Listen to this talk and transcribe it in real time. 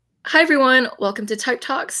Hi everyone, welcome to Type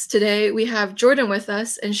Talks. Today we have Jordan with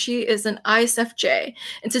us, and she is an ISFJ.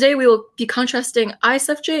 And today we will be contrasting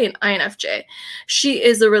ISFJ and INFJ. She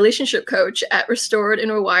is a relationship coach at Restored and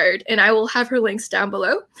Rewired, and I will have her links down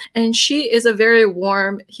below. And she is a very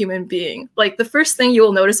warm human being. Like, the first thing you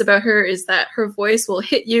will notice about her is that her voice will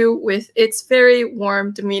hit you with its very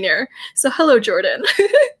warm demeanor. So hello, Jordan.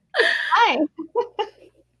 Hi.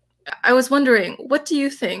 I was wondering, what do you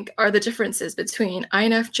think are the differences between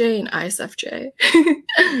INFJ and ISFJ?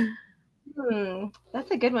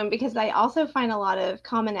 That's a good one because I also find a lot of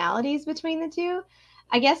commonalities between the two.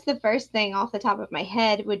 I guess the first thing off the top of my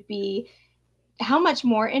head would be how much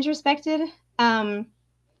more introspective, I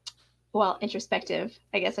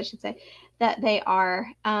guess I should say, that they are.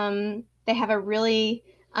 They have a really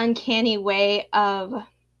uncanny way of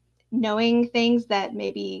knowing things that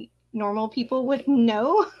maybe normal people wouldn't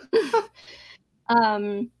know.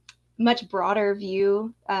 um, Much broader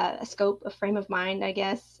view, a scope, a frame of mind, I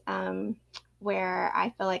guess, where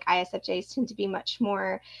I feel like ISFJs tend to be much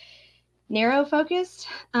more narrow focused.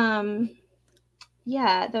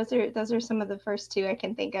 Yeah, those are some of the first two I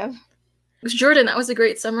can think of. Jordan, that was a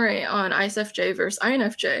great summary on ISFJ versus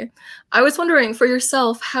INFJ. I was wondering, for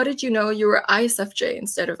yourself, how did you know you were ISFJ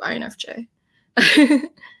instead of INFJ?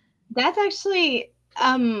 That's actually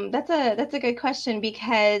that's a good question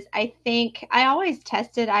because I think I always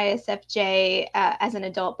tested ISFJ as an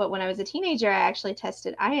adult, but when I was a teenager, I actually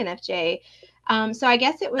tested INFJ. So I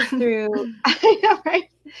guess it was through I know, right?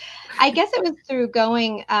 I guess it was through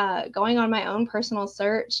going on my own personal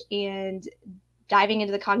search and diving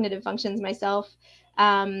into the cognitive functions myself,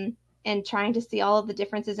 and trying to see all of the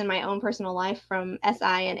differences in my own personal life from SI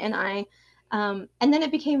and NI. And then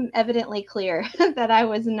it became evidently clear that I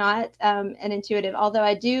was not an intuitive, although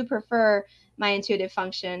I do prefer my intuitive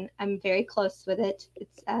function. I'm very close with it.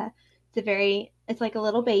 It's like a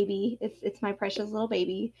little baby. It's my precious little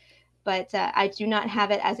baby, but I do not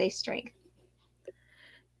have it as a strength.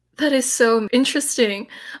 That is so interesting.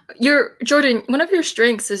 Jordan, one of your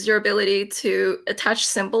strengths is your ability to attach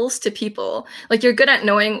symbols to people. Like, you're good at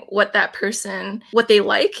knowing what that person, what they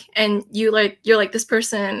like, and you're like, this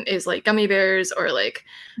person is like gummy bears, or like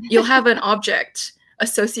you'll have an object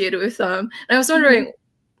associated with them. And I was wondering,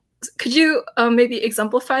 could you maybe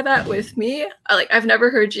exemplify that with me? I've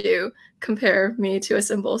never heard you compare me to a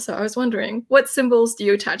symbol, so I was wondering, what symbols do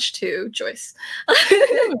you attach to Joyce?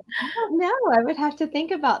 I don't know. I would have to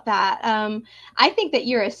think about that. I think that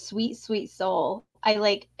you're a sweet, sweet soul. I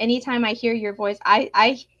like anytime I hear your voice,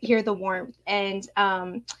 I hear the warmth and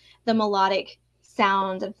the melodic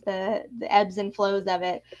sound of the ebbs and flows of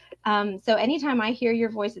it. So anytime I hear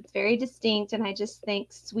your voice, it's very distinct, and I just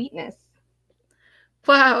think sweetness.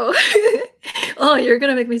 Wow. Oh, you're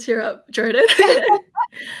gonna make me tear up, Jordan.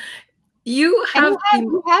 You And have the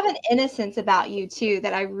you have an innocence about you too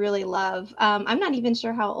that I really love. I'm not even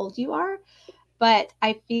sure how old you are, but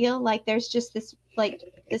I feel like there's just this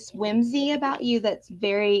whimsy about you that's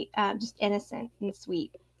very just innocent and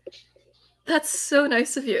sweet. That's so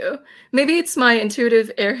nice of you. Maybe it's my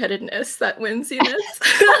intuitive airheadedness, that whimsiness.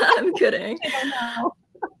 I'm kidding. I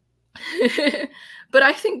don't know. But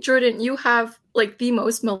I think, Jordan, you have like the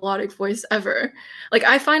most melodic voice ever. Like,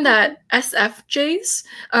 I find that SFJs,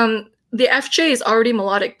 the FJ is already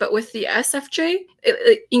melodic, but with the SFJ,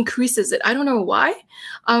 it increases it. I don't know why.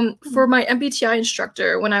 For my MBTI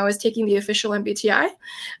instructor, when I was taking the official MBTI,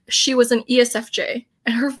 she was an ESFJ,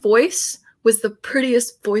 and her voice was the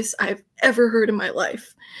prettiest voice I've ever heard in my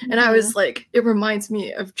life. And I was like, it reminds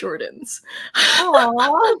me of Jordan's.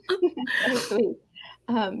 Oh, so sweet.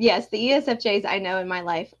 Yes, the ESFJs I know in my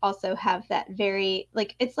life also have that very,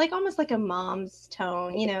 like, it's like almost like a mom's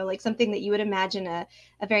tone, like something that you would imagine a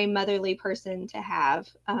very motherly person to have.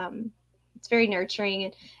 It's very nurturing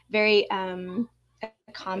and very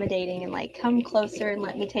accommodating and like, come closer and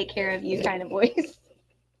let me take care of you kind of voice.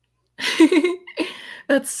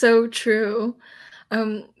 That's so true.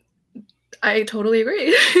 Um, I totally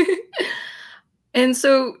agree. And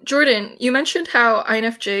so, Jordan, you mentioned how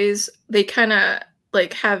INFJs, they kind of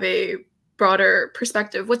like have a broader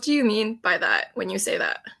perspective. What do you mean by that when you say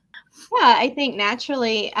that? Yeah, I think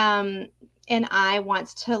naturally, and I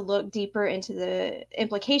wants to look deeper into the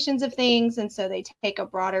implications of things, and so they take a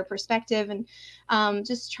broader perspective and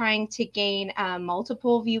just trying to gain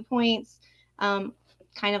multiple viewpoints. Kind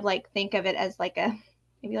of like think of it as like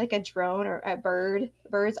maybe like a drone or a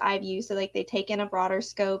bird's eye view. So like they take in a broader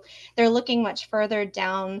scope. They're looking much further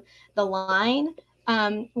down the line,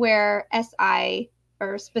 where SI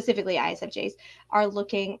or specifically ISFJs are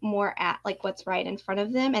looking more at like what's right in front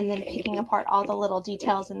of them and then picking apart all the little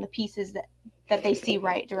details and the pieces that they see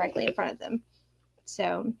right directly in front of them.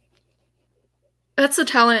 So That's a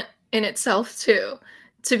talent in itself too,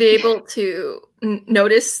 to be able to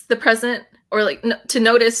notice the present, or like to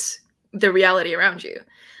notice the reality around you.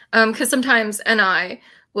 Because sometimes NI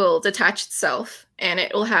will detach itself, and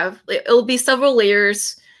it'll be several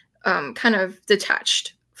layers, kind of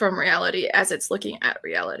detached from reality as it's looking at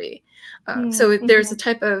reality. So there's a Mm-hmm.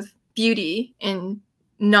 type of beauty in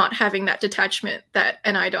not having that detachment that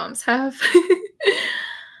NI DOMs have.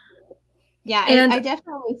 Yeah, And I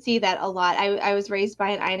definitely see that a lot. I was raised by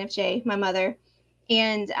an INFJ, my mother,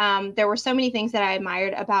 and there were so many things that I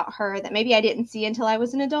admired about her that maybe I didn't see until I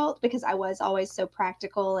was an adult because I was always so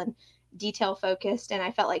practical and detail focused, and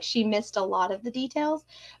I felt like she missed a lot of the details.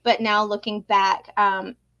 But now looking back,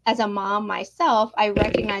 as a mom myself, I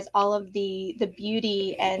recognize all of the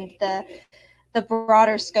beauty and the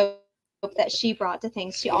broader scope that she brought to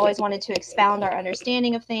things. She always wanted to expound our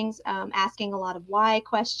understanding of things, asking a lot of why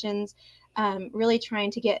questions, really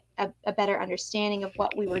trying to get a better understanding of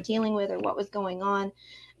what we were dealing with or what was going on,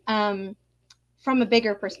 um, from a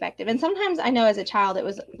bigger perspective. And sometimes I know as a child it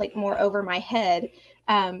was like more over my head,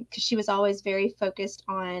 because she was always very focused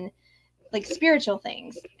on like spiritual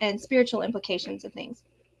things and spiritual implications of things.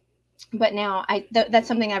 But now that's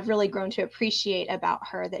something I've really grown to appreciate about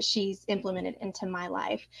her, that she's implemented into my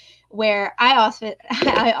life, where I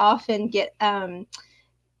often get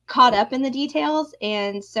caught up in the details.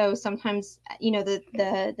 And so sometimes,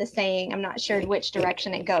 the saying, I'm not sure which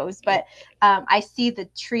direction it goes, but I see the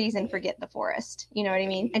trees and forget the forest, you know what I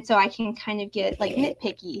mean? And so I can kind of get like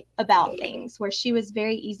nitpicky about things, where she was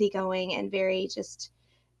very easygoing and very just,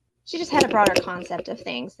 she just had a broader concept of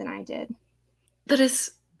things than I did. that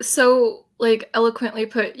is so like eloquently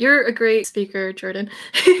put. You're a great speaker, Jordan.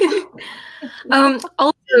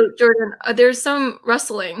 Also, Jordan, there's some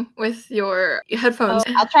rustling with your Oh, headphones.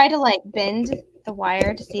 I'll try to like bend the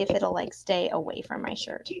wire to see if it'll like stay away from my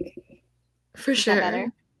shirt. For Is that better?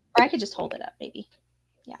 sure. Or I could just hold it up, maybe.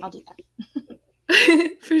 Yeah, I'll do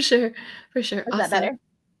that. For sure. For sure. Is that Awesome. better?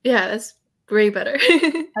 Yeah, that's way better.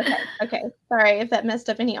 Okay. Okay. Sorry if that messed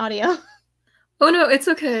up any audio. Oh no, it's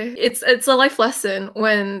okay. It's a life lesson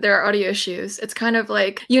when there are audio issues. It's kind of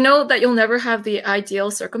like you know that you'll never have the ideal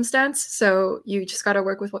circumstance, so you just got to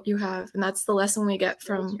work with what you have, and that's the lesson we get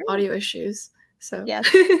Very from true. audio issues. So, Yes,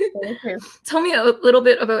 very true. tell me a little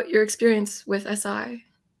bit about your experience with SI.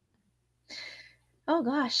 Oh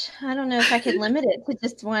gosh, I don't know if I could limit it to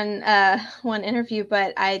just one interview,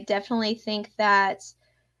 but I definitely think that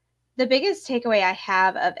the biggest takeaway I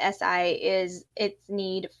have of SI is its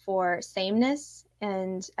need for sameness.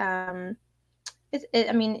 And I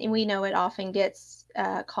mean, we know it often gets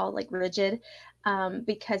called like rigid,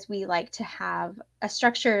 because we like to have a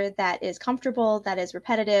structure that is comfortable, that is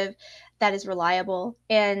repetitive, that is reliable.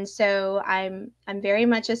 And so I'm very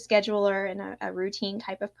much a scheduler and a routine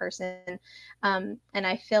type of person, and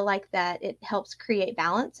I feel like that it helps create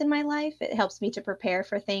balance in my life. It helps me to prepare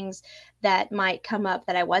for things that might come up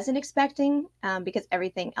that I wasn't expecting, because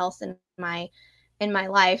everything else in my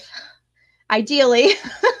life, ideally,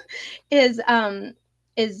 is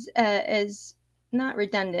is not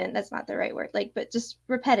redundant. That's not the right word. Like, but just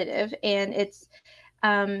repetitive. And it's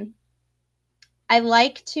um, I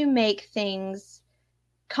like to make things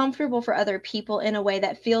comfortable for other people in a way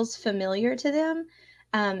that feels familiar to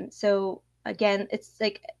them. So again, it's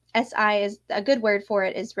like SI is a good word for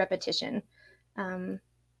it, is repetition. Um,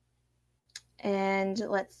 and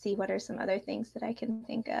let's see, what are some other things that I can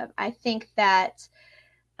think of? I think that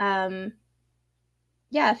um,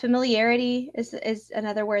 yeah, familiarity is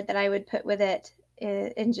another word that I would put with it,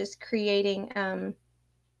 in just creating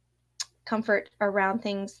comfort around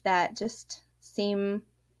things that just seem,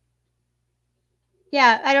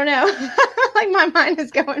 yeah, I don't know. Like my mind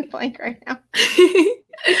is going blank right now.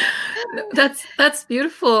 That's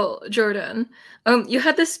beautiful, Jordan. You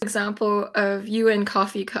had this example of you and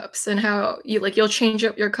coffee cups and how you'll change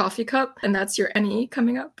up your coffee cup and that's your NE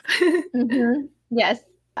coming up. Yes,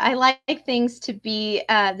 I like things to be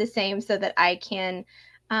the same so that I can.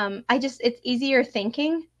 It's easier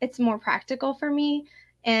thinking. It's more practical for me,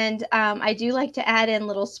 and I do like to add in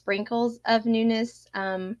little sprinkles of newness,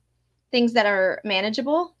 things that are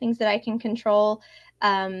manageable, things that I can control,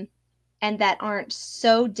 um, and that aren't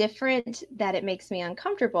so different that it makes me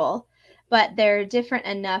uncomfortable, but they're different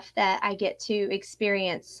enough that I get to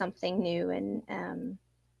experience something new and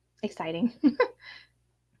exciting.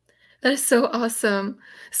 That is so awesome.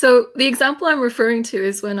 So the example I'm referring to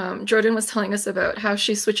is when Jordan was telling us about how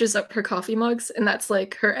she switches up her coffee mugs, and that's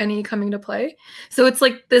like her any coming to play. So it's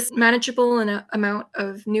like this manageable and amount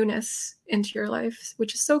of newness into your life,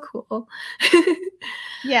 which is so cool.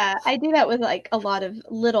 Yeah, I do that with like a lot of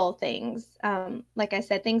little things. Like I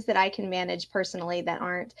said, things that I can manage personally that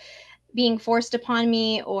aren't being forced upon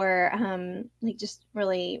me, or like just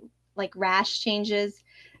really like rash changes.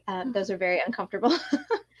 Those are very uncomfortable.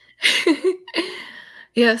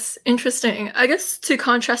 Yes, interesting. I guess to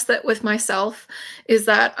contrast that with myself is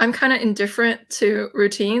that I'm kind of indifferent to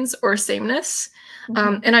routines or sameness.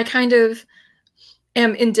 Mhm. And I kind of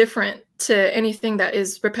am indifferent to anything that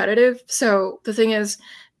is repetitive. So the thing is,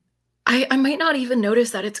 I might not even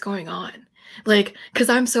notice that it's going on. Like, because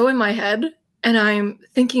I'm so in my head and I'm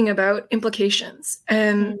thinking about implications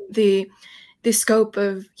and Mm. the scope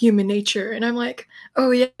of human nature. And I'm like,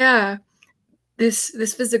 oh yeah, this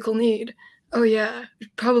physical need. Oh yeah,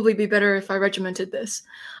 it'd probably be better if I regimented this.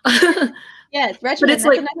 Yes, But regimen, it's that's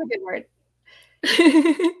like another good word.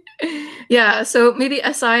 yeah, so maybe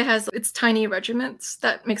SI has its tiny regiments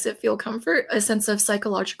that makes it feel comfort, a sense of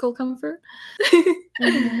psychological comfort.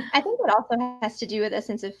 Mhm. I think it also has to do with a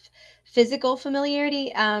sense of physical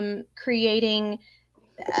familiarity, creating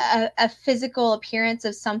a physical appearance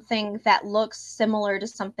of something that looks similar to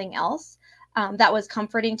something else, that was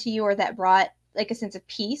comforting to you or that brought like a sense of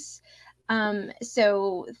peace.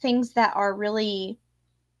 So things that are really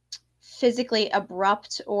physically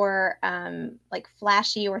abrupt or like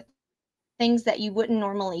flashy, or things that you wouldn't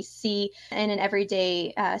normally see in an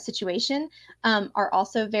everyday situation, are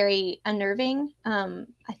also very unnerving.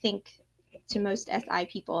 I think to most SI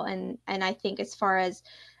people, and I think as far as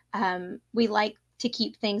we like to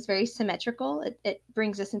keep things very symmetrical. It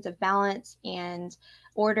brings a sense of balance and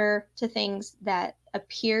order to things that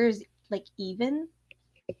appears like even.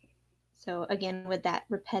 So again, with that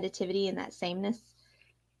repetitivity and that sameness.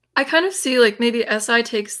 I kind of see like maybe SI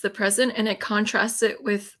takes the present and it contrasts it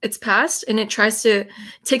with its past and it tries to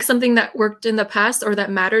take something that worked in the past or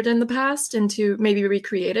that mattered in the past and to maybe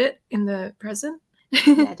recreate it in the present.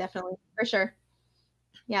 Yeah, definitely, for sure.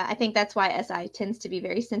 Yeah, I think that's why SI tends to be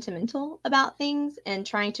very sentimental about things and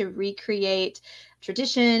trying to recreate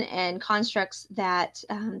tradition and constructs that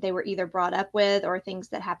they were either brought up with, or things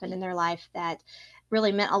that happened in their life that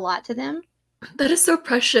really meant a lot to them. That is so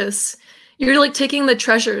precious. You're like taking the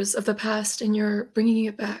treasures of the past and you're bringing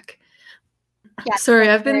it back. Yeah, Sorry,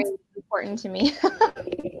 that's I've very been important to me.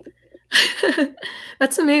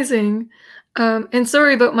 That's amazing. And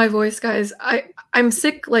sorry about my voice, guys. I'm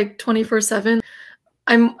sick like 24/7.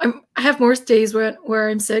 I have more days where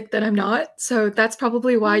I'm sick than I'm not. So that's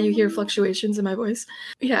probably why you hear fluctuations in my voice.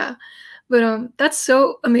 Yeah. But that's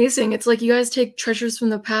so amazing. It's like you guys take treasures from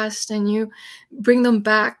the past and you bring them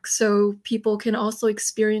back so people can also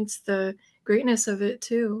experience the greatness of it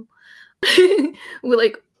too. we're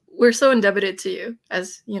like we're so indebted to you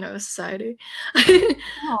as, a society.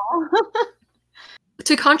 Aw.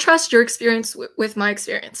 To contrast your experience with my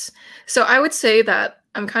experience. So I would say that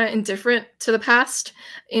I'm kind of indifferent to the past.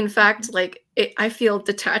 In fact, like I feel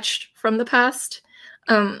detached from the past.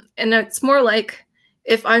 And it's more like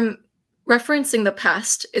if I'm referencing the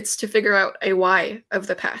past, it's to figure out a why of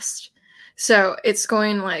the past. So it's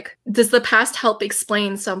going like, does the past help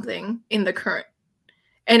explain something in the current?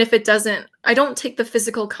 And if it doesn't, I don't take the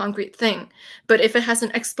physical concrete thing. But if it has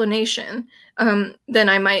an explanation, then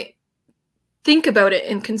I might think about it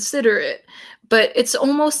and consider it, but it's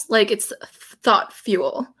almost like it's thought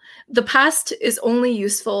fuel. The past is only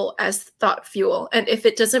useful as thought fuel, and if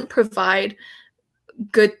it doesn't provide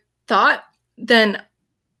good thought, then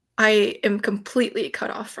I am completely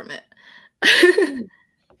cut off from it. Hmm,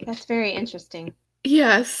 that's very interesting.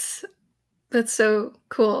 Yes, that's so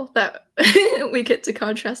cool that we get to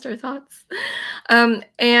contrast our thoughts.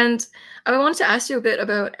 And I wanted to ask you a bit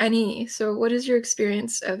about NE. So, what is your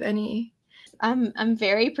experience of NE? I'm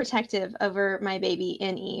very protective over my baby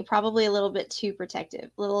NE, probably a little bit too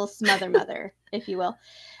protective, little smother mother, if you will.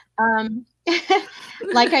 Um,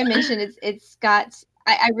 like I mentioned, it's got.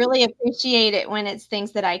 I really appreciate it when it's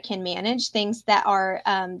things that I can manage, things that are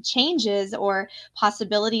changes or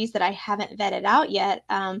possibilities that I haven't vetted out yet.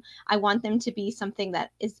 I want them to be something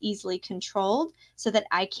that is easily controlled so that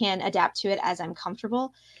I can adapt to it as I'm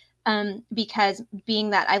comfortable. Because being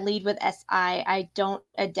that I lead with I don't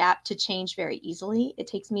adapt to change very easily. It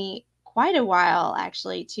takes me quite a while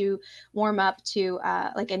actually to warm up to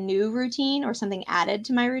like a new routine or something added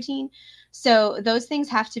to my routine. So those things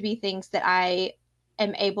have to be things that I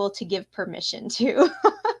am able to give permission to.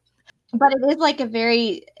 But it is like a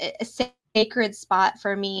very sacred spot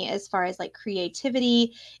for me as far as like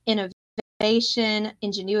creativity, innovation,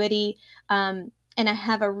 ingenuity. And I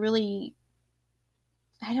have a really,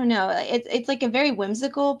 I don't know, it's like a very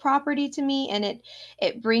whimsical property to me, and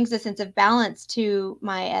it brings a sense of balance to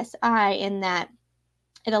my SI in that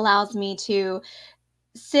it allows me to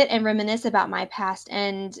sit and reminisce about my past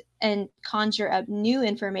and conjure up new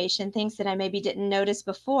information, things that I maybe didn't notice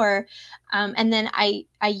before. And then I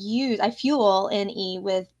fuel NE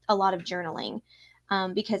with a lot of journaling,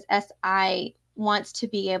 because SI wants to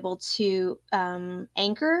be able to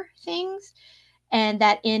anchor things, and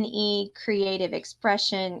that NE creative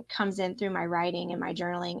expression comes in through my writing and my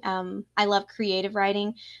journaling. I love creative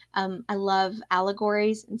writing. I love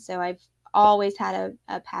allegories, and so I've always had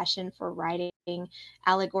a passion for writing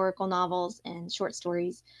allegorical novels and short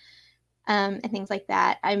stories, and things like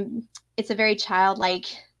that. It's a very childlike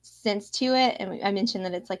sense to it, and I mentioned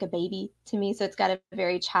that it's like a baby to me, so it's got a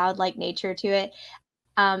very childlike nature to it.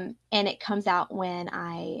 And it comes out when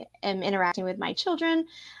I am interacting with my children.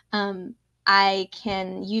 I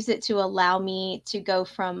can use it to allow me to go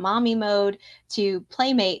from mommy mode to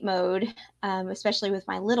playmate mode, especially with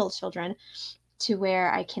my little children, to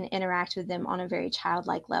where I can interact with them on a very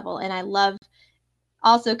childlike level. And I love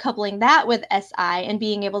also coupling that with SI and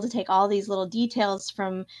being able to take all these little details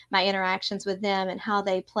from my interactions with them and how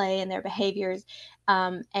they play and their behaviors,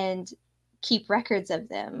 and keep records of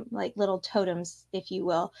them, like little totems, if you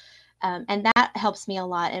will. And that helps me a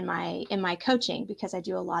lot in my coaching, because I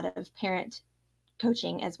do a lot of parent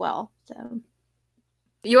coaching as well. So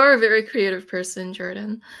You are a very creative person,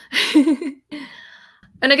 Jordan.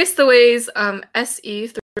 And I guess the ways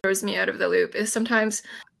SE throws me out of the loop is sometimes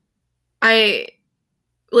I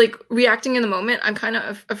like reacting in the moment. I'm kind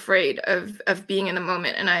of afraid of being in the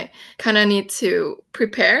moment, and I kind of need to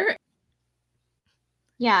prepare.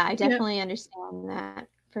 yeah, I Yeah. definitely understand that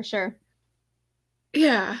for sure.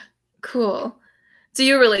 Yeah. Cool. Do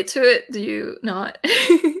you relate to it? Do you not?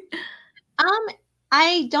 Um,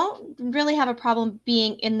 I don't really have a problem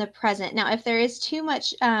being in the present. Now, if there is too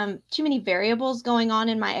many variables going on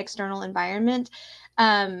in my external environment,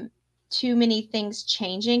 um, too many things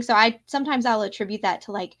changing. So I'll attribute that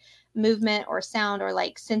to like movement or sound or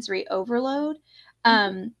like sensory overload.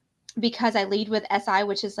 Um, because I lead with SI,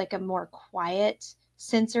 which is like a more quiet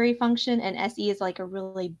sensory function, and SE is like a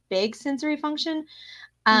really big sensory function.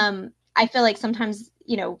 I feel like sometimes,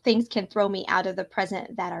 things can throw me out of the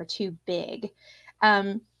present that are too big.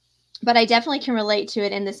 Um, but I definitely can relate to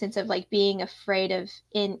it in the sense of like being afraid of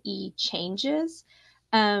NE changes.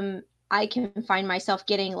 Um, I can find myself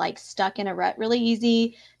getting like stuck in a rut really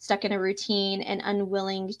easy, stuck in a routine, and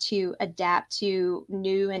unwilling to adapt to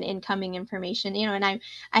new and incoming information. And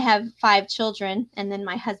I have 5 children and then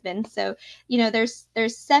my husband. So, there's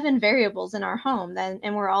 7 variables in our home,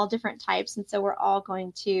 and we're all different types. And so we're all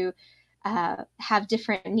going to have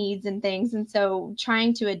different needs and things. And so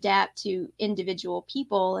trying to adapt to individual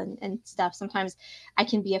people and stuff, sometimes I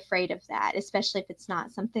can be afraid of that, especially if it's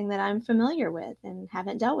not something that I'm familiar with and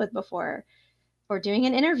haven't dealt with before, or doing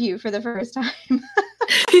an interview for the first time.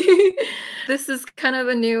 This is kind of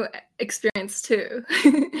a new experience too.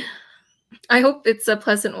 I hope it's a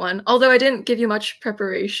pleasant one. Although I didn't give you much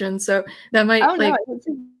preparation, so that Oh might no, like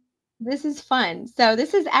this is fun. So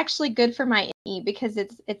this is actually good for my NE, because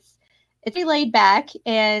it's really laid back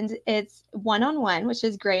and it's one-on-one, which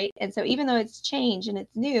is great. And so even though it's change and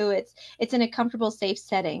it's new, it's in a comfortable, safe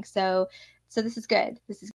setting. So this is good.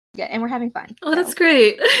 This is good, and we're having fun. oh, that's So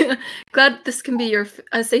great. Glad this can be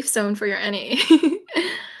a safe zone for your NE. absolutely.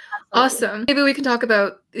 Awesome. Maybe we can talk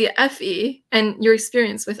about the FE and your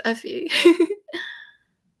experience with FE.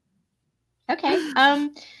 Okay.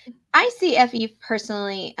 I see FE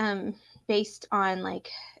personally based on like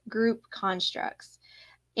group constructs.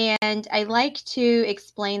 And I like to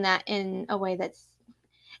explain that in a way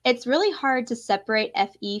it's really hard to separate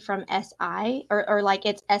FE from SI, or like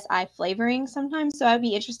its SI flavoring sometimes. So I'd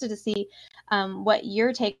be interested to see what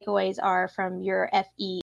your takeaways are from your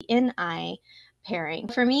FE NI pairing.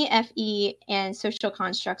 For me, FE and social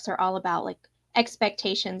constructs are all about like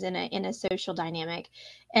expectations in a social dynamic.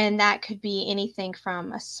 And that could be anything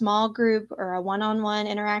from a small group or a one-on-one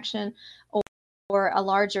interaction, or a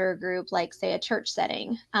larger group, like say a church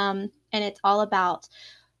setting. And it's all about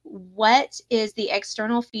what is the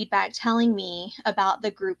external feedback telling me about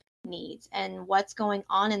the group needs and what's going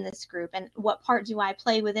on in this group, and what part do I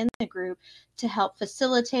play within the group to help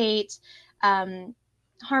facilitate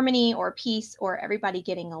harmony or peace or everybody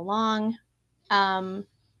getting along. Um,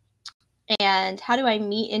 and how do I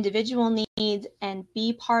meet individual needs and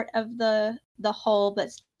be part of the whole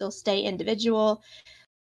but still stay individual.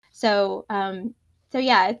 So So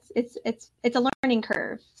yeah, it's a learning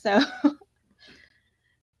curve. So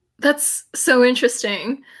That's so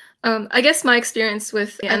interesting. I guess my experience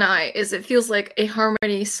with NI is it feels like a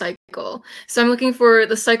harmony cycle. So I'm looking for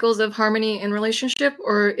the cycles of harmony in relationship,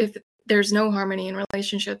 or if there's no harmony in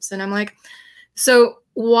relationships, and I'm like, so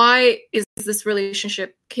why is this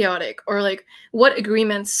relationship chaotic? Or like, what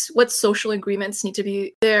agreements, what social agreements need to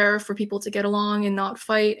be there for people to get along and not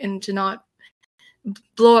fight and to not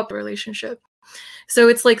blow up a relationship? So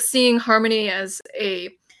it's like seeing harmony as a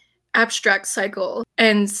abstract cycle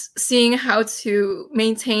and seeing how to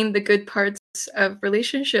maintain the good parts of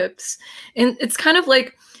relationships. And it's kind of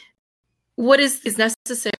like what is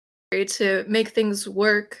necessary to make things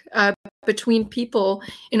work between people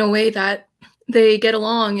in a way that they get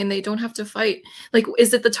along and they don't have to fight. Like,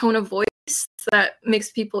 is it the tone of voice that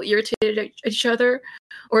makes people irritated at each other?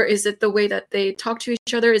 Or is it the way that they talk to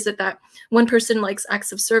each other? Is it that one person likes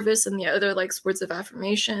acts of service and the other likes words of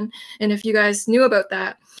affirmation? And if you guys knew about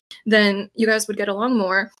that, then you guys would get along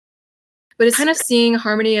more. But it's kind of seeing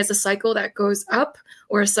harmony as a cycle that goes up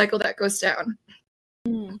or a cycle that goes down.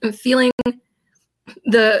 And feeling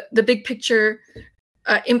the big picture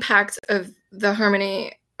impact of the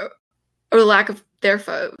harmony or lack of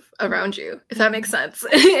thereof around you, if that makes sense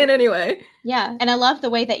in any way. Yeah, and I love the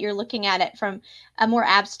way that you're looking at it from a more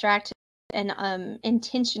abstract and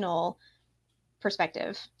intentional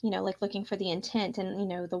perspective, like looking for the intent and,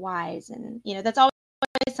 the whys. And, that's always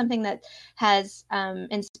something that has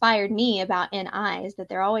inspired me about NIs, that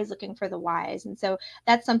they're always looking for the whys. And so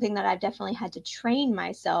that's something that I've definitely had to train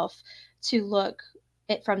myself to look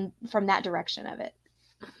it from that direction of it.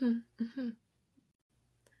 Mm-hmm. Mm-hmm.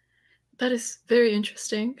 That is very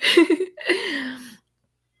interesting.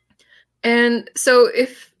 And so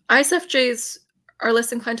if ISFJs are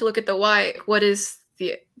less inclined to look at the why, what is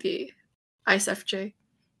the ISFJ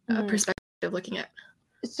perspective looking at?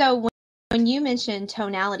 So when you mentioned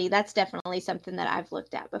tonality, that's definitely something that I've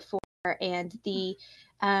looked at before. And the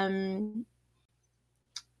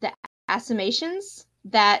assumptions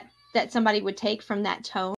that somebody would take from that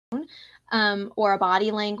tone, or a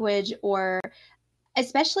body language, or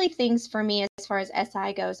especially things for me as far as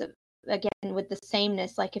SI goes, again, with the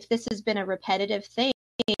sameness, like if this has been a repetitive thing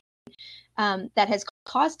that has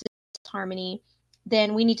caused disharmony,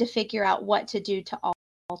 then we need to figure out what to do to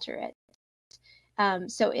alter it.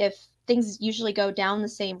 So if things usually go down the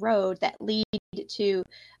same road that lead to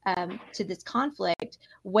this conflict,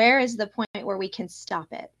 where is the point where we can stop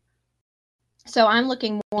it? So I'm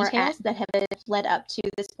looking more at that have led up to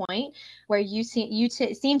this point, where you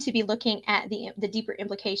seem to be looking at the deeper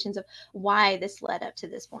implications of why this led up to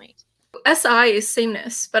this point. SI is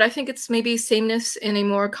sameness, but I think it's maybe sameness in a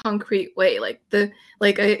more concrete way, like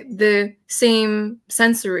the same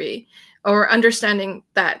sensory or understanding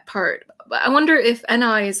that part. But I wonder if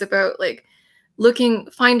NI is about like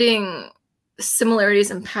finding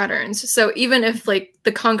similarities and patterns. So even if like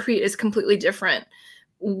the concrete is completely different,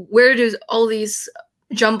 where does all these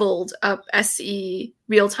jumbled up SE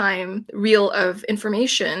real-time reel of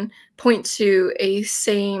information point to a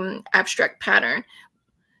same abstract pattern?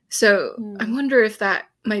 So I wonder if that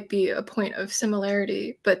might be a point of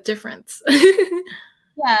similarity but difference.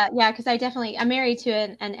 Yeah, because I'm married to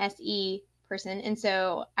an SE person, and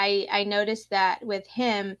so I noticed that with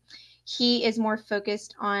him, he is more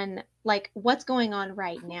focused on like what's going on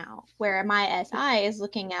right now, where my SI is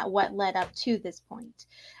looking at what led up to this point.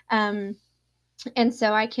 And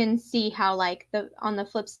so I can see how, like, on the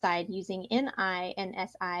flip side, using NI and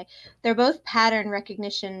SI, they're both pattern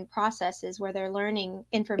recognition processes where they're learning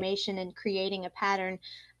information and creating a pattern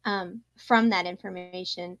from that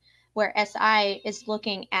information, where SI is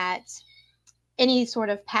looking at any sort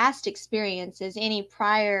of past experiences, any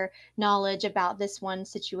prior knowledge about this one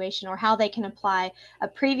situation, or how they can apply a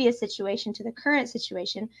previous situation to the current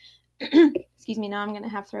situation. Excuse me, now I'm going to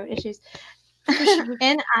have throat issues.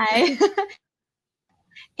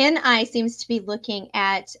 NI seems to be looking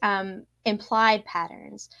at implied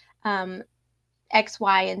patterns. X,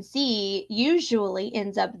 Y, and Z usually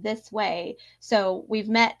ends up this way. So we've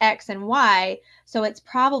met X and Y, so it's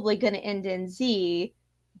probably going to end in Z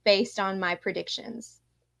based on my predictions,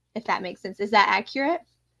 if that makes sense. Is that accurate?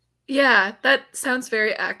 Yeah, that sounds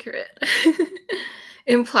very accurate.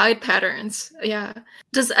 Implied patterns. Yeah.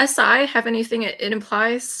 Does SI have anything it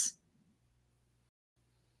implies?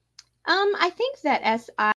 I think that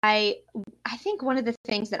I think one of the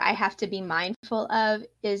things that I have to be mindful of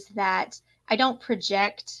is that I don't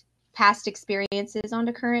project past experiences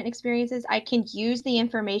onto current experiences. I can use the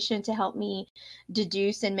information to help me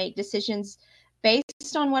deduce and make decisions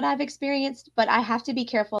based on what I've experienced, but I have to be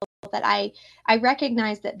careful that I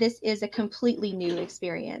recognize that this is a completely new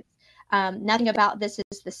experience. Nothing about this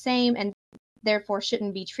is the same, and therefore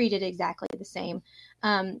shouldn't be treated exactly the same,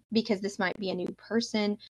 because this might be a new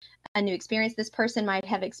person, a new experience. This person might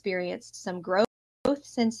have experienced some growth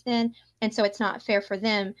since then, and so it's not fair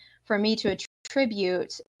for me to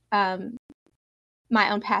attribute my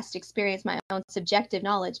own past experience, my own subjective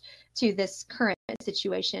knowledge to this current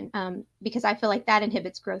situation, because I feel like that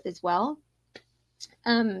inhibits growth as well.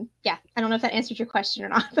 Yeah, I don't know if that answered your question or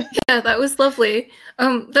not. Yeah, that was lovely.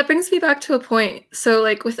 That brings me back to a point. So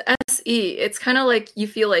like with SE, it's kind of like you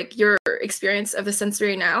feel like your experience of the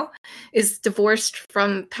sensory now is divorced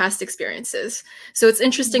from past experiences. So it's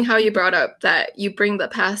interesting how you brought up that you bring the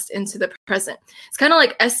past into the present. It's kind of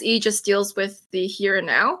like SE just deals with the here and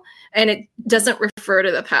now, and it doesn't refer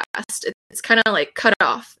to the past. It's kind of like cut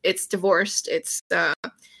off. It's divorced. It's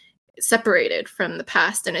separated from the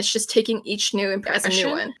past, and it's just taking each new impression as a new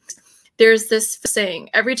one. There's this saying,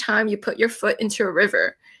 every time you put your foot into a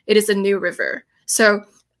river, it is a new river. So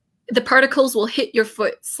the particles will hit your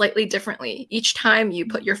foot slightly differently each time you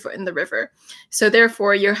put your foot in the river. So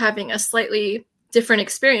therefore, you're having a slightly different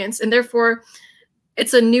experience, and therefore,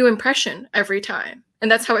 it's a new impression every time. And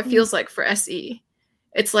that's how it feels like for SE.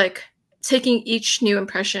 It's like taking each new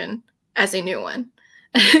impression as a new one.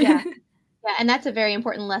 Yeah. Yeah, and that's a very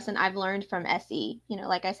important lesson I've learned from SE. You know,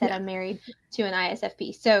 like I said, I'm married to an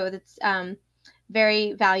ISFP, so that's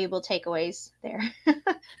very valuable takeaways there.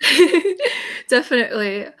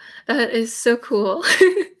 Definitely. That is so cool.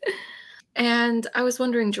 And I was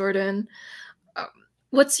wondering, Jordan,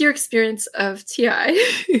 what's your experience of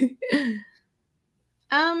TI?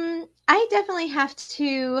 I definitely have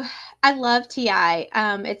to. I love TI.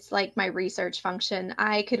 It's like my research function.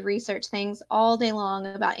 I could research things all day long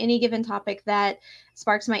about any given topic that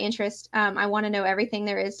sparks my interest. I want to know everything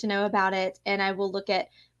there is to know about it, and I will look at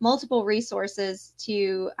multiple resources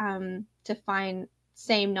to find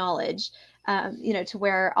same knowledge. You know, to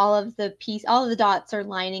where all of the dots are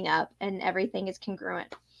lining up and everything is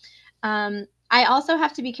congruent. I also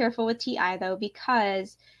have to be careful with TI though,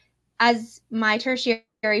 because as my tertiary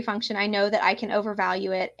function, I know that I can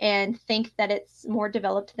overvalue it and think that it's more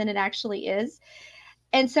developed than it actually is.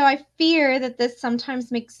 And so I fear that this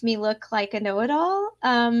sometimes makes me look like a know-it-all,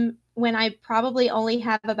 when I probably only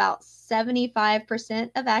have about 75%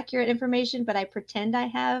 of accurate information, but I pretend I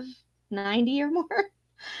have 90 or more.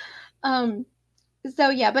 So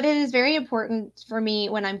yeah, but it is very important for me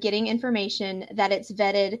when I'm getting information that it's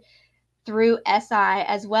vetted through SI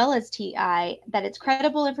as well as TI, that it's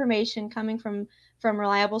credible information coming from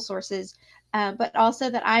reliable sources, but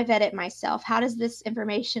also that I vet it myself. How does this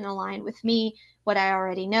information align with me, what I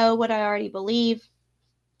already know, what I already believe?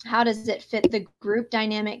 How does it fit the group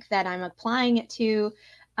dynamic that I'm applying it to?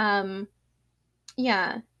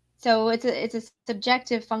 Yeah, so it's a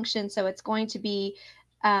subjective function, so it's going to be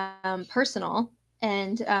personal,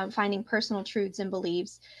 and finding personal truths and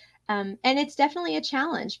beliefs. And it's definitely a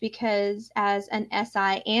challenge because as an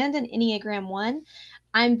SI and an Enneagram 1,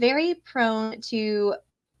 I'm very prone to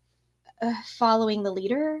following the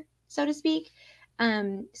leader, so to speak.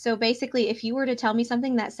 So basically, if you were to tell me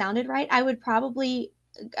something that sounded right, I would probably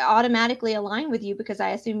automatically align with you because I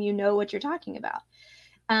assume you know what you're talking about.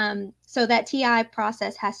 So that TI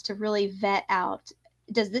process has to really vet out,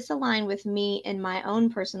 does this align with me and my own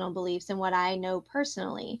personal beliefs and what I know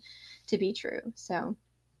personally to be true? So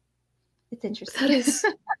it's interesting. That is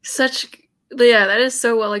that is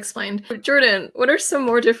so well explained. Jordan, what are some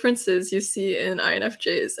more differences you see in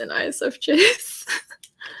INFJs and ISFJs?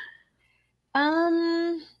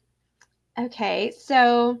 Okay,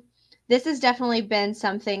 so this has definitely been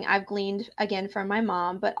something I've gleaned again from my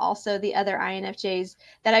mom, but also the other INFJs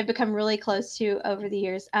that I've become really close to over the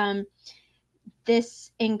years.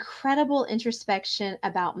 This incredible introspection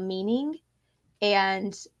about meaning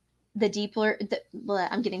and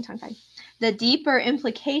I'm getting tongue tied. The deeper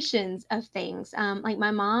implications of things. Like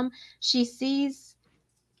my mom, she sees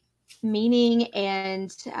meaning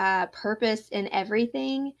and purpose in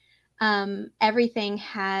everything. Everything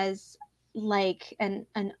has like an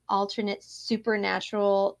alternate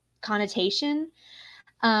supernatural connotation.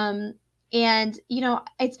 Um, and you know,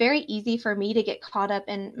 it's very easy for me to get caught up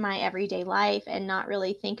in my everyday life and not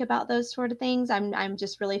really think about those sort of things. I'm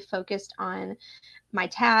just really focused on my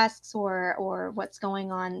tasks or what's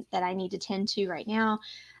going on that I need to tend to right now.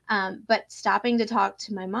 But stopping to talk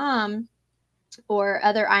to my mom or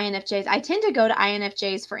other INFJs, I tend to go to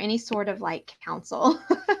INFJs for any sort of like counsel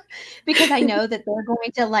because I know that they're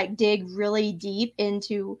going to like dig really deep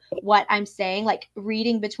into what I'm saying, like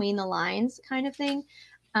reading between the lines kind of thing,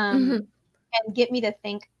 and get me to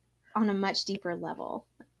think on a much deeper level.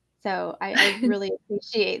 So I really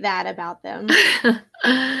appreciate that about them.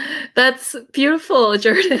 That's beautiful,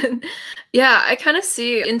 Jordan. Yeah, I kind of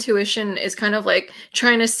see intuition is kind of like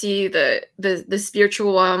trying to see the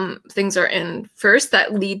spiritual things are in first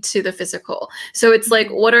that lead to the physical. So it's like,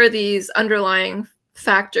 what are these underlying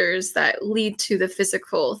factors that lead to the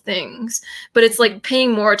physical things? But it's like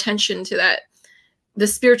paying more attention to that, the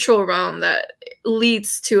spiritual realm that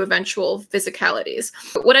leads to eventual physicalities.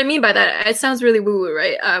 What I mean by that, it sounds really woo-woo,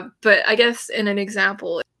 right? But I guess in an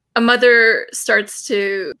example, a mother starts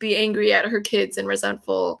to be angry at her kids and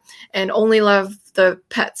resentful and only love the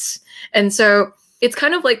pets. And so it's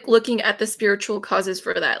kind of like looking at the spiritual causes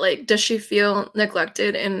for that. Like, does she feel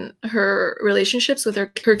neglected in her relationships with her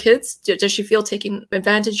kids? Does she feel taken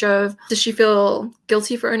advantage of? Does she feel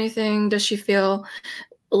guilty for anything? Does she feel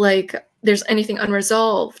like there's anything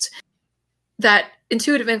unresolved? That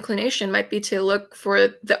intuitive inclination might be to look for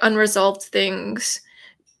the unresolved things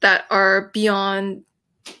that are beyond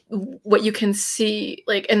what you can see,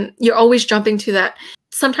 like, and you're always jumping to that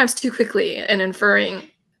sometimes too quickly and inferring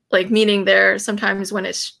like meaning there sometimes when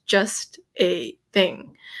it's just a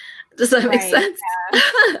thing. Does that make Right. sense? Yeah.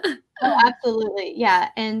 Oh, absolutely. Yeah.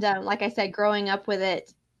 And like I said, growing up with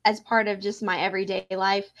it as part of just my everyday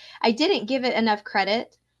life, I didn't give it enough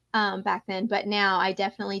credit back then, but now I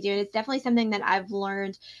definitely do. And it's definitely something that I've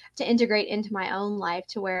learned to integrate into my own life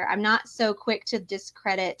to where I'm not so quick to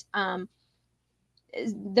discredit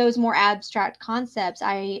those more abstract concepts.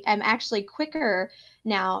 I am actually quicker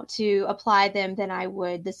now to apply them than I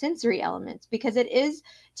would the sensory elements, because it is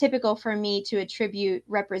typical for me to attribute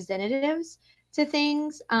representatives to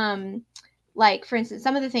things. Like, for instance,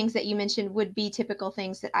 some of the things that you mentioned would be typical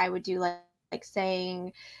things that I would do, like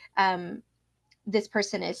saying, um, this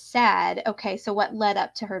person is sad. Okay, so what led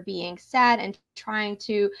up to her being sad, and trying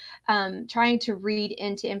to read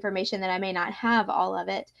into information that I may not have all of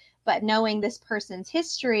it, but knowing this person's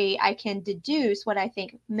history, I can deduce what I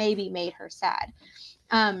think maybe made her sad.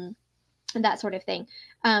 And that sort of thing.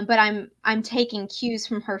 But I'm taking cues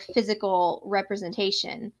from her physical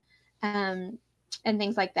representation. And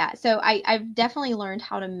things like that. So I've definitely learned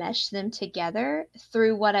how to mesh them together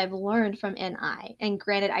through what I've learned from NI. And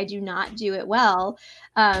granted, I do not do it well,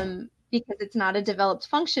 because it's not a developed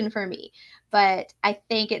function for me. But I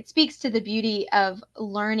think it speaks to the beauty of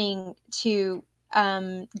learning to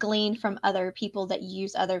glean from other people that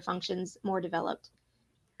use other functions more developed.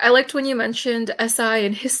 I liked when you mentioned SI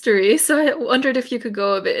and history, so I wondered if you could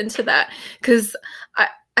go a bit into that, because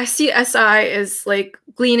I see SI as like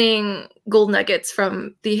gleaning gold nuggets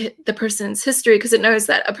from the person's history, because it knows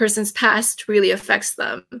that a person's past really affects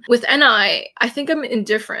them. With NI, I think I'm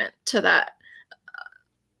indifferent to that.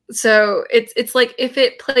 So it's like if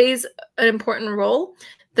it plays an important role,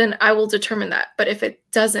 then I will determine that. But if it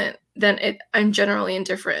doesn't, then I'm generally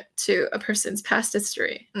indifferent to a person's past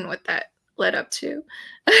history and what that led up to.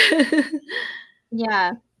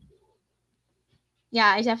 Yeah. Yeah,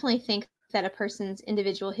 I definitely think that a person's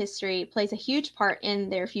individual history plays a huge part in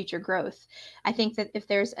their future growth. I think that if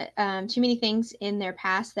there's too many things in their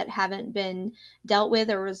past that haven't been dealt with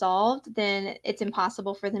or resolved, then it's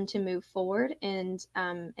impossible for them to move forward and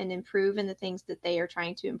improve in the things that they are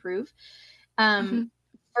trying to improve. Um, Mhm.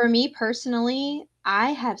 for me personally,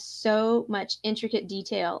 I have so much intricate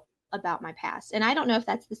detail about my past, and I don't know if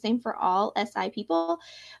that's the same for all SI people,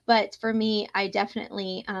 but for me, I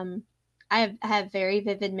definitely have very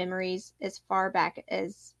vivid memories as far back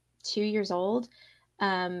as 2 years old,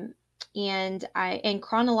 um, and I in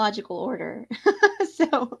chronological order.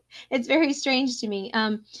 So it's very strange to me.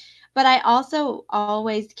 But I also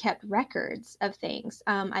always kept records of things.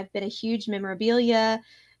 I've been a huge memorabilia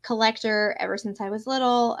collector ever since I was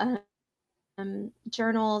little.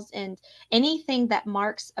 Journals and anything that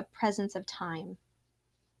marks a presence of time.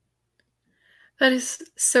 That is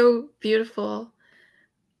so beautiful.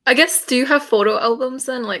 I guess, do you have photo albums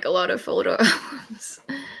then? Like a lot of photo albums.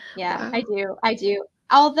 Yeah, I Wow. do. I do.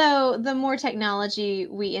 Although the more technology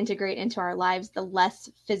we integrate into our lives, the less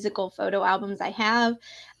physical photo albums I have,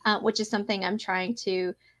 which is something uh,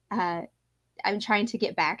 I'm trying to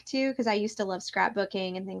get back to, because I used to love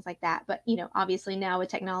scrapbooking and things like that. But obviously now with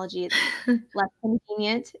technology, it's less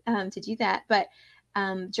convenient to do that. But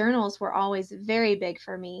journals were always very big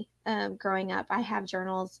for me growing up. I have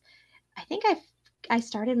journals. I think I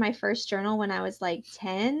started my first journal when I was like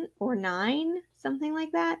 10 or 9, something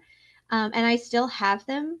like that. And I still have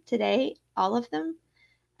them today, all of them.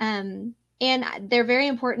 And they're very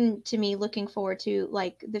important to me, looking forward to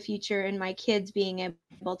like the future and my kids being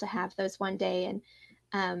able to have those one day,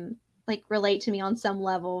 and like relate to me on some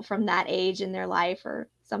level from that age in their life or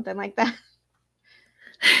something like that.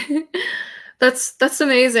 That's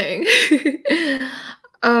amazing.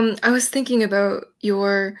 I was thinking about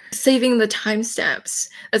your saving the timestamps.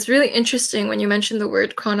 That's really interesting when you mentioned the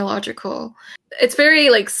word chronological. It's very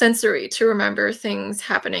like sensory to remember things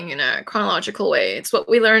happening in a chronological way. It's what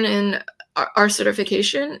we learn in our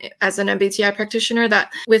certification as an MBTI practitioner,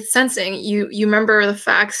 that with sensing, you remember the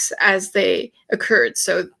facts as they occurred,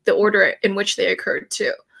 so the order in which they occurred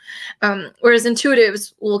too. Whereas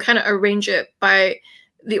intuitives will kind of arrange it by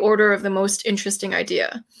the order of the most interesting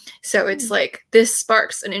idea. So it's like, this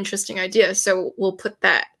sparks an interesting idea, so we'll put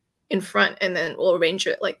that in front and then we'll arrange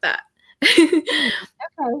it like that. Okay,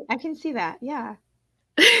 I can see that. Yeah.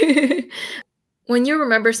 When you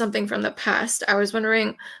remember something from the past, I was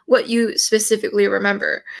wondering what you specifically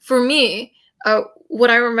remember. For me,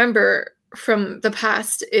 what I remember from the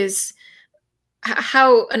past is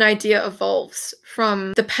how an idea evolves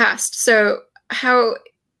from the past. So how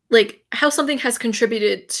something has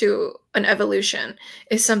contributed to an evolution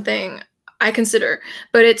is something I consider,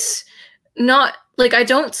 but it's not like, I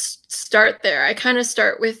don't start there. I kind of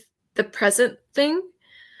start with the present thing,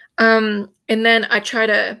 and then I try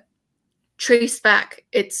to trace back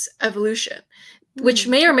its evolution, which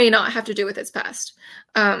may or may not have to do with its past.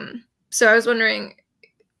 So I was wondering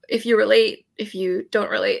if you relate, if you don't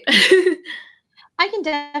relate. I can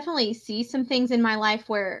definitely see some things in my life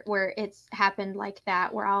where it's happened like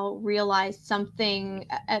that, where I'll realize something,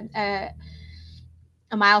 a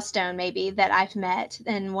milestone maybe that I've met,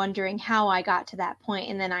 and wondering how I got to that point,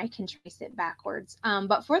 and then I can trace it backwards.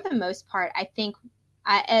 But for the most part, I think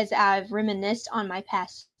as I've reminisced on my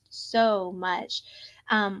past so much,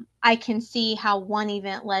 I can see how one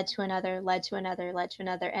event led to another, led to another, led to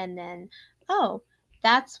another, and then, oh,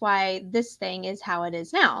 that's why this thing is how it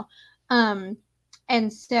is now.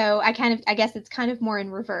 And so I guess it's kind of more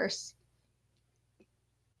in reverse.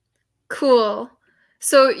 Cool.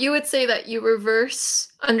 So you would say that you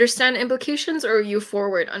reverse understand implications, or you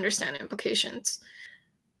forward understand implications?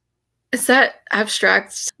 Is that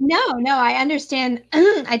abstract? No, I understand.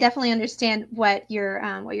 I definitely understand what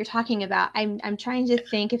you're talking about. I'm trying to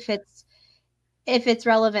think if it's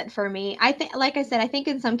relevant for me. I think, like I said, I think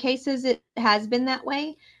in some cases it has been that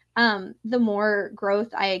way. The more growth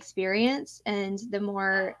I experience and the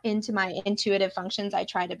more into my intuitive functions I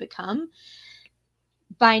try to become,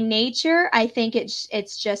 by nature, I think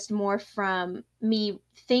it's just more from me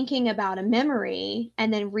thinking about a memory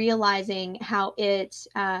and then realizing how it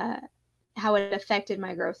affected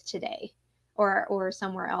my growth today, or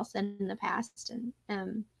somewhere else in the past,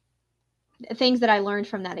 and things that I learned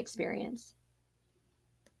from that experience.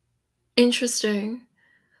 Interesting.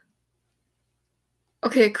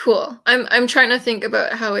 Okay, cool. I'm trying to think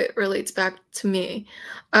about how it relates back to me.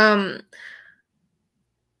 And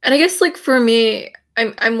I guess like for me,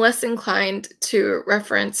 I'm less inclined to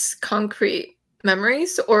reference concrete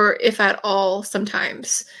memories, or if at all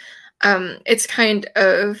sometimes. It's kind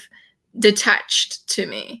of detached to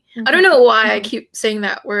me. I don't know why I keep saying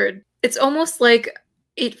that word. It's almost like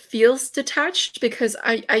it feels detached because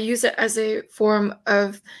I use it as a form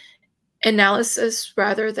of analysis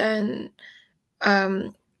rather than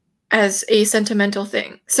as a sentimental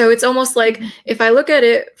thing. So it's almost like if I look at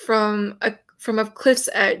it from a cliff's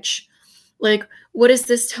edge, like, what is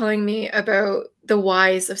this telling me about the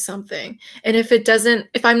whys of something? And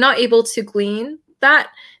if I'm not able to glean that,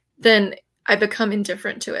 then I become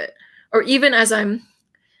indifferent to it. Or even as I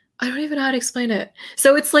don't even know how to explain it.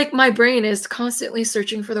 So it's like my brain is constantly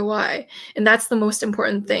searching for the why, and that's the most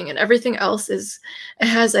important thing. And everything else it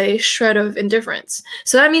has a shred of indifference.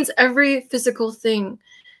 So that means every physical thing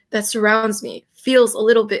that surrounds me feels a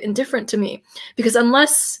little bit indifferent to me, because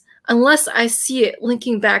unless I see it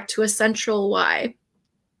linking back to a central why,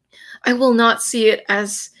 I will not see it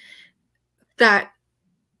as that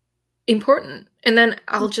important. And then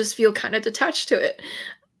I'll just feel kind of detached to it.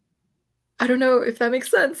 I don't know if that makes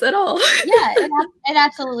sense at all. Yeah, it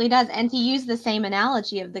absolutely does. And to use the same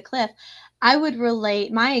analogy of the cliff, I would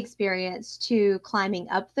relate my experience to climbing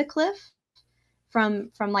up the cliff from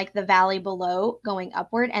like the valley below going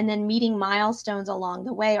upward, and then meeting milestones along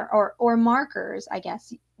the way, or markers, I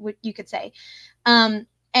guess what you could say. And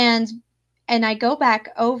I go back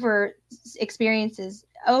over experiences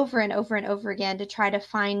over and over and over again to try to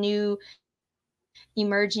find new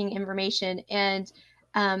emerging information, and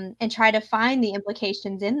try to find the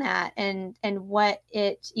implications in that, and what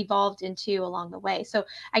it evolved into along the way. So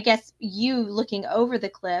I guess you looking over the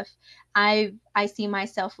cliff, I see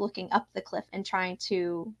myself looking up the cliff and trying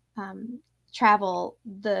to travel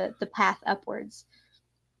the path upwards.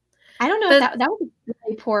 I don't know if that was a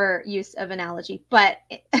really poor use of analogy, but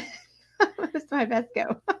it's my best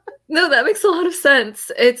go. No, that makes a lot of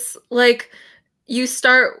sense. It's like you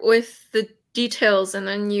start with the details and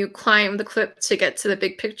then you climb the clip to get to the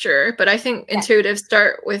big picture. But I think Yes, intuitives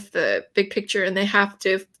start with the big picture and they have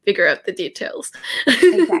to figure out the details.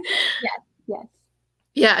 exactly. Yes, yes.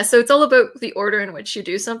 Yeah, so it's all about the order in which you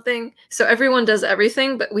do something. So everyone does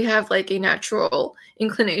everything, but we have like a natural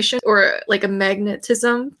inclination or like a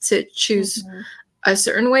magnetism to choose Hmm. a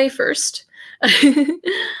certain way first.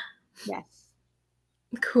 Yes.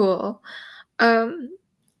 Cool. Um,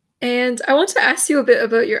 and I want to ask you a bit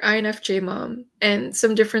about your INFJ mom and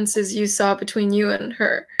some differences you saw between you and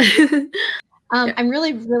her. Yeah. I'm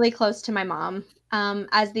really, really close to my mom.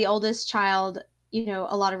 As the oldest child, you know,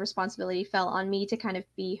 a lot of responsibility fell on me to kind of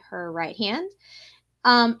be her right hand.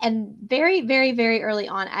 And very, very, very early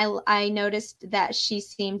on, I noticed that she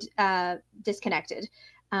seemed disconnected,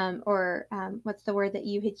 or what's the word that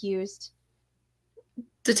you had used?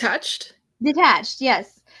 Detached? Detached,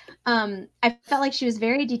 yes. I felt like she was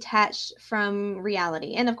very detached from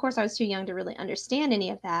reality. And of course, I was too young to really understand any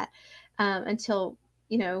of that until,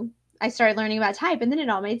 you know, I started learning about type and then it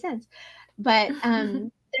all made sense. But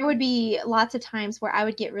there would be lots of times where I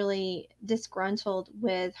would get really disgruntled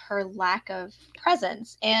with her lack of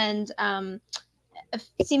presence and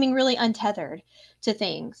seeming really untethered to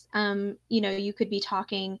things. You know, you could be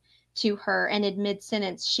talking to her and in mid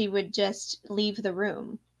sentence, she would just leave the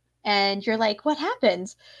room. And you're like, what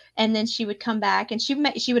happened? And then she would come back and she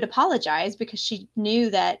would apologize because she knew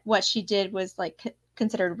that what she did was like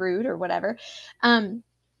considered rude or whatever. And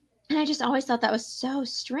I just always thought that was so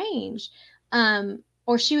strange.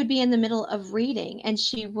 Or she would be in the middle of reading and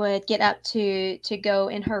she would get up to go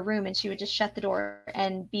in her room and she would just shut the door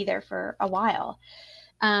and be there for a while.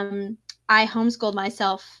 um, I homeschooled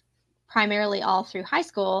myself primarily all through high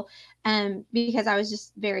school because I was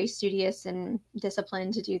just very studious and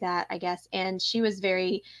disciplined to do that, I guess. And she was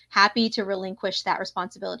very happy to relinquish that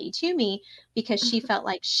responsibility to me because she felt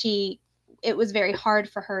like it was very hard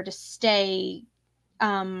for her to stay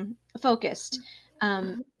focused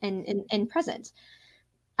and present.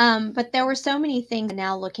 But there were so many things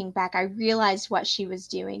now looking back, I realized what she was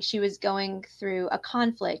doing. She was going through a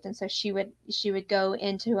conflict. And so she would go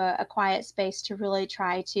into a quiet space to really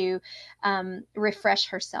try to refresh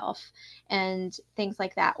herself and things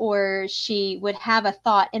like that. Or she would have a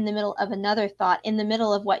thought in the middle of another thought in the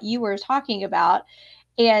middle of what you were talking about.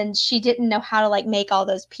 And she didn't know how to like make all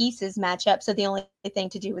those pieces match up. So the only thing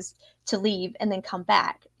to do was to leave and then come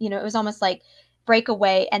back. You know, it was almost like break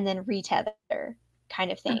away and then retether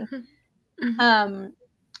kind of thing. Mhm. Mhm. Um,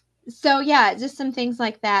 so yeah, just some things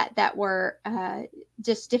like that that were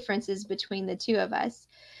just differences between the two of us.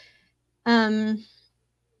 Um,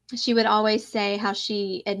 she would always say how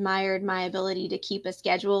she admired my ability to keep a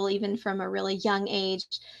schedule, even from a really young age.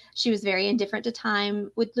 She was very indifferent to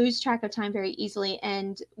time, would lose track of time very easily,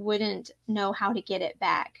 and wouldn't know how to get it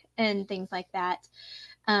back, and things like that.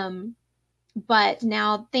 Um, but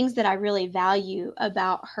now, things that I really value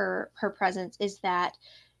about her presence is that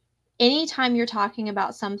anytime you're talking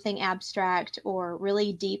about something abstract or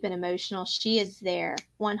really deep and emotional, she is there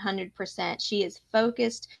 100%. She is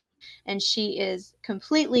focused and she is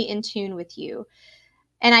completely in tune with you.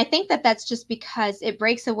 And I think that that's just because it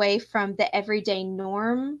breaks away from the everyday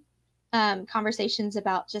norm conversations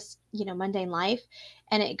about just, you know, mundane life.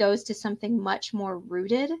 And it goes to something much more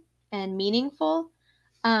rooted and meaningful.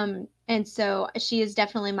 And so she is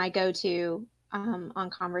definitely my go to on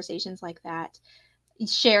conversations like that.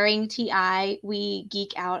 Sharing TI, we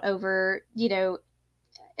geek out over, you know,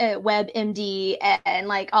 WebMD and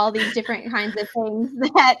like all these different kinds of things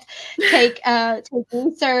that take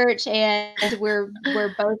research, and we're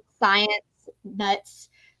both science nuts.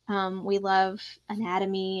 We love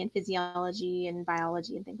anatomy and physiology and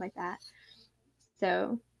biology and things like that.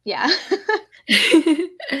 So yeah.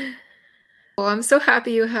 Well, I'm so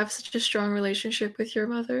happy you have such a strong relationship with your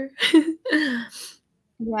mother.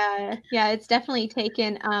 Yeah, yeah, it's definitely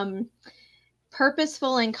taken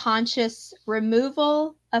purposeful and conscious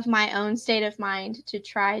removal of my own state of mind to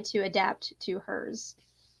try to adapt to hers.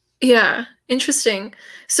 Yeah, interesting.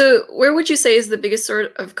 So, where would you say is the biggest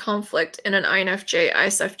sort of conflict in an INFJ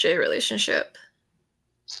ISFJ relationship?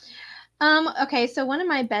 Okay, so one of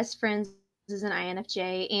my best friends is an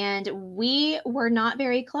INFJ, and we were not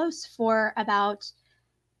very close for about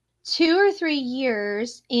 2 or 3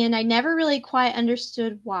 years, and I never really quite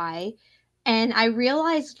understood why. And I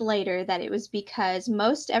realized later that it was because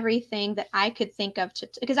most everything that I could think of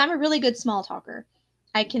because I'm a really good small talker.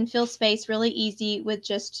 I can fill space really easy with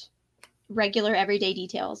just regular everyday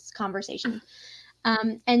details, conversation.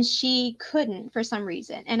 And she couldn't for some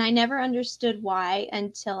reason. And I never understood why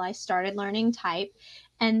until I started learning type.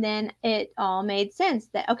 And then it all made sense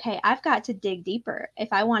that, okay, I've got to dig deeper. If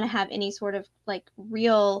I want to have any sort of like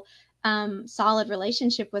real solid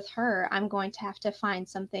relationship with her, I'm going to have to find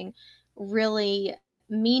something really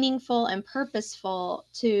meaningful and purposeful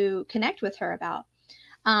to connect with her about.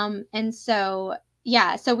 And so,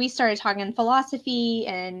 yeah, so we started talking philosophy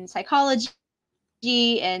and psychology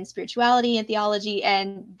and spirituality and theology,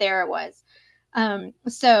 and there it was.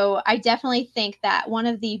 So I definitely think that one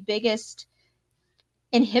of the biggest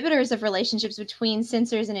inhibitors of relationships between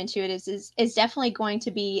sensors and intuitives is definitely going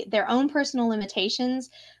to be their own personal limitations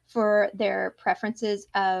for their preferences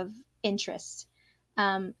of interest.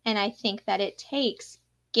 And I think that it takes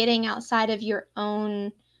getting outside of your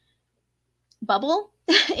own bubble,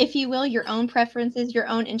 if you will, your own preferences, your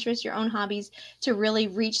own interests, your own hobbies, to really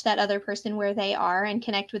reach that other person where they are and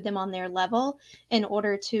connect with them on their level in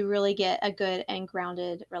order to really get a good and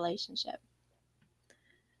grounded relationship.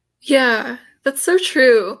 Yeah, that's so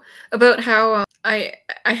true about how I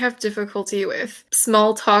have difficulty with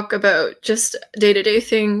small talk about just day-to-day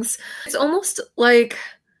things. It's almost like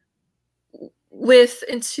with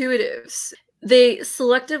intuitives, they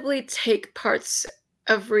selectively take parts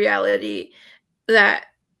of reality that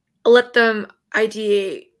let them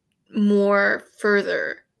ideate more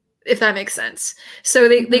further, if that makes sense. So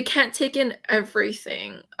they Mhm. can't take in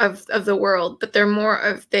everything of the world, but they're more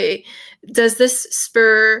of they does this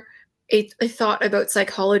spur a thought about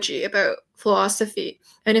psychology, about philosophy?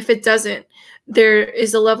 And if it doesn't, there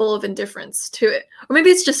is a level of indifference to it. Or maybe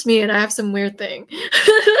it's just me and I have some weird thing.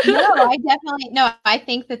 No, I definitely no. I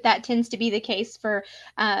think that that tends to be the case for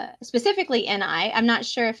specifically NI. I'm not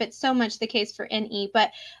sure if it's so much the case for NE,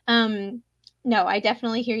 but no, I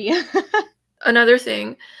definitely hear you. Another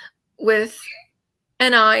thing with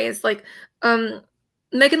NI is like um,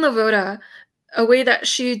 Megan Lavoda, a way that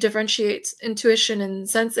she differentiates intuition and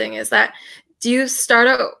sensing is that do you start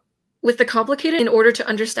out with the complicated in order to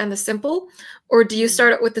understand the simple, or do you Mm-hmm.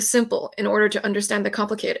 start out with the simple in order to understand the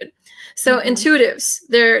complicated? So, Mm-hmm. intuitives,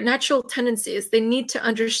 their natural tendency is they need to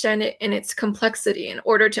understand it in its complexity in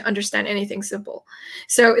order to understand anything simple.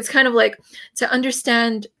 So, it's kind of like to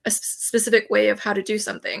understand a specific way of how to do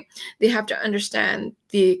something, they have to understand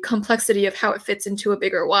the complexity of how it fits into a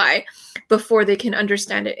bigger why before they can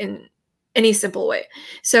understand it in any simple way.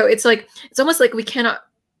 So it's like it's almost like we cannot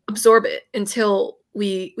absorb it until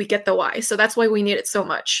we get the why. So that's why we need it so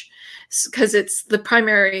much, because it's the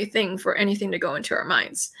primary thing for anything to go into our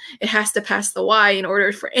minds. It has to pass the why in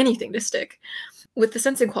order for anything to stick. With the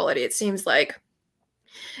sensing quality, it seems like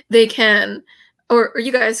they can or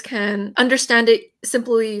you guys can understand it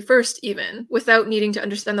simply first, even without needing to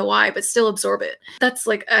understand the why, but still absorb it. That's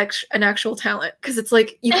like an actual talent, because it's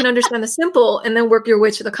like you can understand the simple and then work your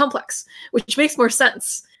way to the complex, which makes more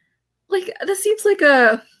sense. Like this seems like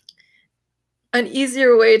an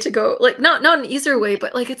easier way to go. Like not an easier way,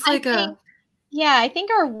 but like it's I like a think, yeah, I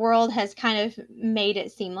think our world has kind of made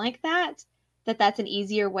it seem like that that's an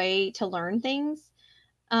easier way to learn things.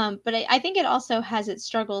 But I think it also has its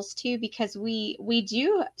struggles too, because we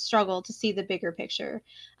do struggle to see the bigger picture,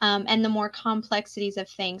 and the more complexities of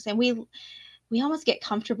things, and we almost get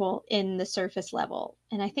comfortable in the surface level.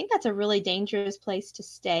 And I think that's a really dangerous place to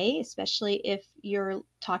stay, especially if you're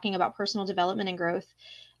talking about personal development and growth,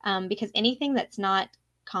 because anything that's not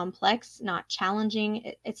complex, not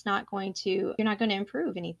challenging, it's not going to, you're not going to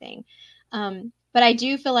improve anything. But I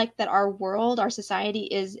do feel like that our world, our society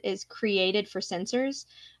is created for sensors,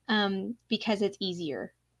 because it's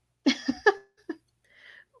easier.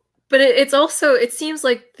 but it's also it seems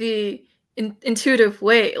like the intuitive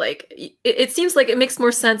way. Like it seems like it makes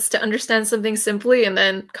more sense to understand something simply and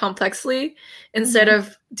then complexly instead Mhm.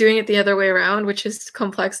 of doing it the other way around, which is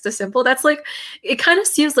complex to simple. That's like it kind of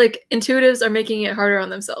seems like intuitives are making it harder on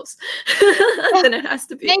themselves than it has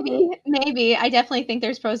to be. Maybe. I definitely think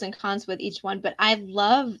there's pros and cons with each one, but I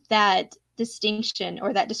love that distinction,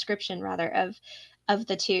 or that description rather, of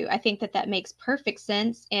the two. I think that that makes perfect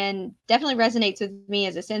sense and definitely resonates with me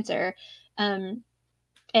as a sensor, um,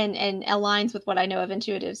 and aligns with what I know of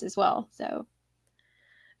intuitives as well. So,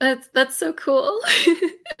 That's so cool.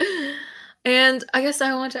 And I guess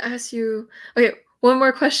I want to ask you, okay, one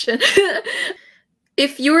more question.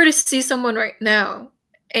 If you were to see someone right now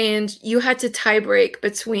and you had to tie break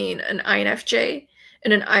between an INFJ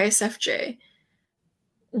and an ISFJ,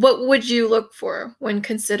 what would you look for when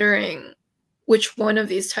considering which one of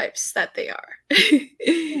these types that they are?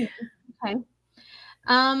 okay.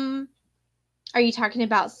 Um, are you talking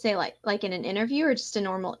about, say, like in an interview, or just a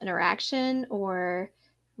normal interaction, or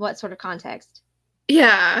what sort of context?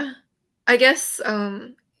 Yeah, I guess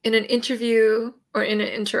in an interview or in an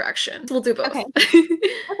interaction. We'll do Okay. both.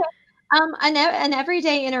 Okay. An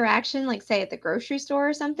everyday interaction, like say at the grocery store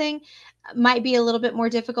or something, might be a little bit more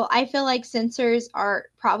difficult. I feel like sensors are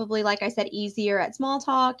probably, like I said, easier at small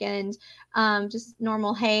talk and just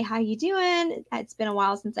normal, hey, how you doing? It's been a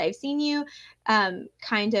while since I've seen you,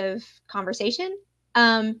 kind of conversation.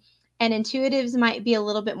 And intuitives might be a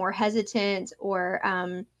little bit more hesitant or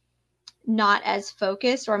not as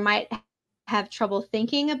focused, or might have trouble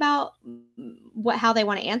thinking about how they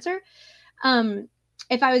want to answer.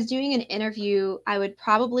 If I was doing an interview, I would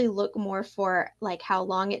probably look more for like how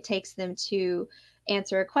long it takes them to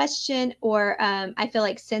answer a question, or I feel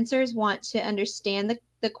like sensors want to understand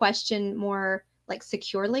the question more like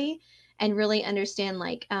securely and really understand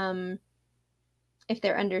like if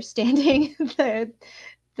they're understanding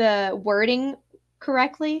the wording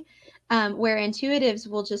correctly, where intuitives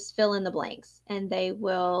will just fill in the blanks and they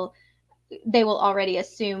will already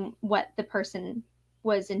assume what the person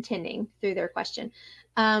was intending through their question.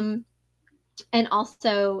 And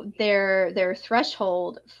also their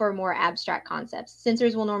threshold for more abstract concepts.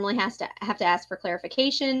 Sensors will normally have to ask for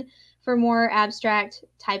clarification for more abstract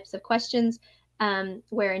types of questions,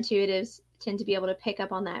 where intuitives tend to be able to pick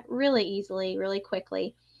up on that really easily, really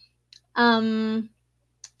quickly.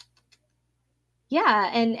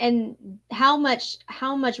 Yeah, and how much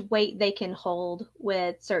weight they can hold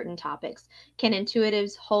with certain topics. Can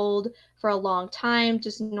intuitives hold for a long time,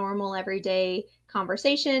 just normal everyday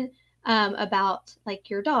conversation about like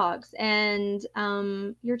your dogs and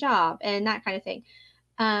your job and that kind of thing?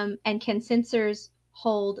 And can sensors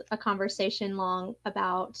hold a conversation long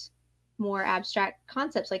about more abstract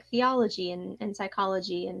concepts like theology and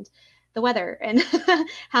psychology and the weather and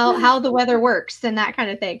how the weather works and that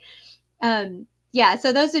kind of thing? Yeah,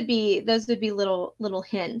 so those would be little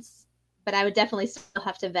hints, but I would definitely still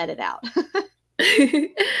have to vet it out.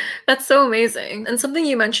 That's so amazing. And something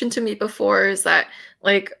you mentioned to me before is that,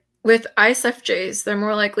 like, with ISFJs, they're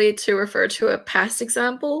more likely to refer to a past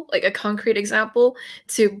example, like a concrete example,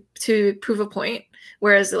 to prove a point,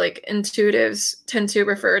 whereas like intuitives tend to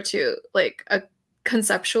refer to like a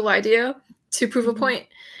conceptual idea to prove a Mhm. point.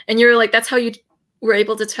 And you're like, that's how you were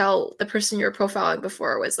able to tell the person you were profiling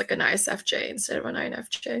before was like an ISFJ instead of an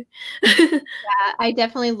INFJ. I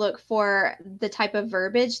definitely look for the type of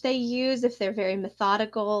verbiage they use, if they're very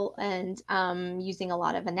methodical and using a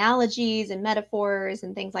lot of analogies and metaphors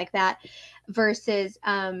and things like that, versus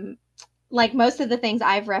like most of the things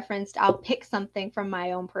I've referenced, I'll pick something from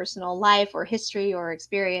my own personal life or history or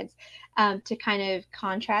experience to kind of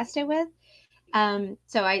contrast it with.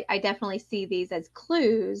 So I definitely see these as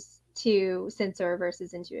clues to sensor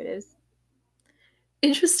versus intuitives.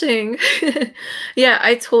 Interesting. Yeah,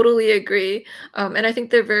 I totally agree. And I think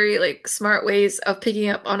they're very like smart ways of picking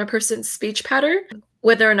up on a person's speech pattern,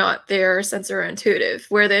 whether or not they're sensor or intuitive,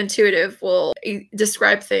 where the intuitive will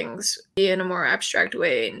describe things in a more abstract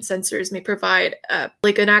way, and sensors may provide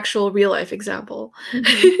like an actual real life example.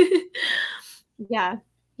 Mhm. Yeah.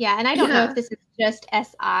 Yeah, and I don't know if Yeah. this is just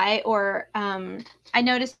SI or I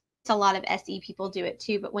noticed a lot of SE people do it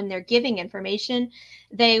too, but when they're giving information,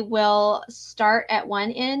 they will start at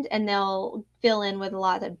one end and they'll fill in with a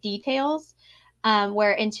lot of details.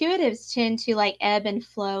 Where intuitives tend to like ebb and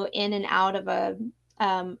flow in and out of a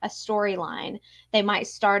storyline. They might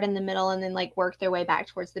start in the middle and then like work their way back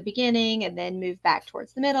towards the beginning and then move back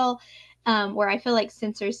towards the middle. Where I feel like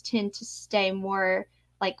sensors tend to stay more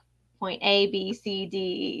like point A, B, C,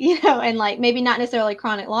 D, and like maybe not necessarily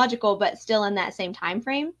chronological, but still in that same time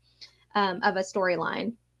frame of a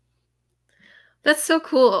storyline. That's so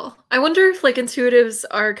cool. I wonder if like intuitives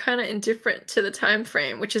are kind of indifferent to the time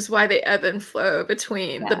frame, which is why they ebb and flow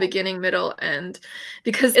between the Yeah. beginning, middle, end,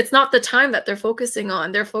 because it's not the time that they're focusing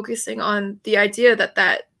on. They're focusing on the idea that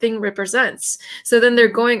that thing represents. So then they're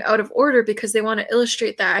Mhm. going out of order because they want to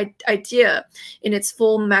illustrate that idea in its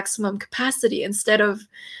full maximum capacity instead of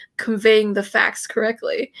conveying the facts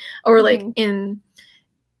correctly or like Mhm. in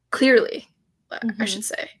clearly, I Mhm. should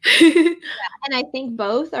say. And I think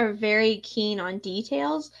both are very keen on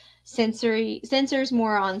details. Sensory sensors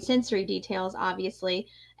more on sensory details, obviously,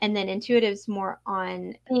 and then intuitives more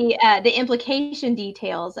on the implication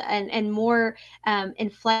details and more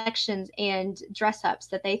inflections and dress ups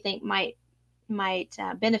that they think might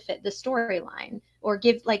benefit the storyline or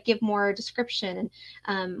give more description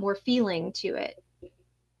and more feeling to it.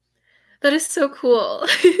 That is so cool.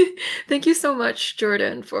 Thank you so much,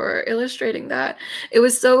 Jordan, for illustrating that. It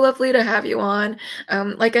was so lovely to have you on.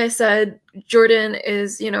 Like I said, Jordan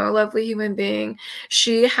is, a lovely human being.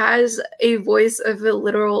 She has a voice of a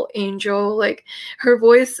literal angel. Like her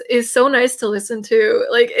voice is so nice to listen to.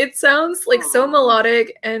 Like it sounds like so Aw.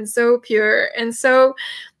 melodic and so pure and so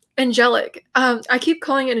angelic. I keep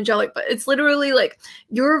calling it angelic, but it's literally like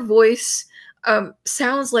your voice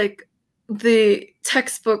sounds like the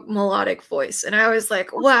textbook melodic voice, and I was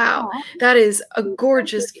like, wow, Aw, that is a thank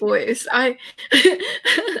gorgeous you. voice. I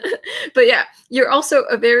But yeah, you're also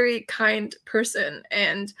a very kind person,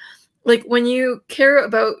 and like when you care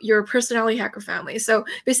about your personality hacker family. So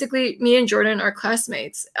basically me and Jordan are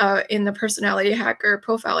classmates in the personality hacker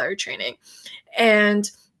profiler training, and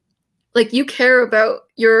like you care about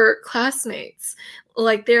your classmates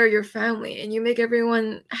like they're your family, and you make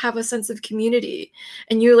everyone have a sense of community,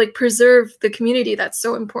 and you like preserve the community that's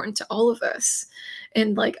so important to all of us.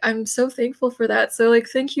 And like I'm so thankful for that. So like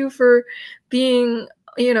thank you for being,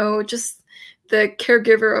 just the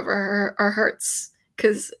caregiver of our hearts,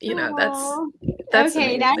 because Aw. that's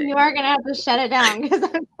Okay, now you amazing. are gonna have to shut it down because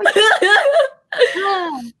I'm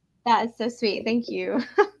that is so sweet. Thank you.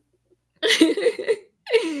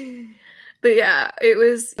 But yeah, it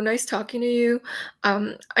was nice talking to you.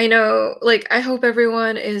 I know, like, I hope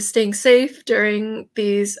everyone is staying safe during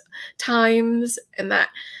these times, and that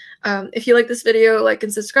if you like this video, like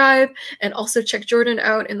and subscribe, and also check Jordan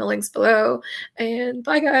out in the links below. And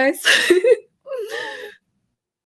bye, guys.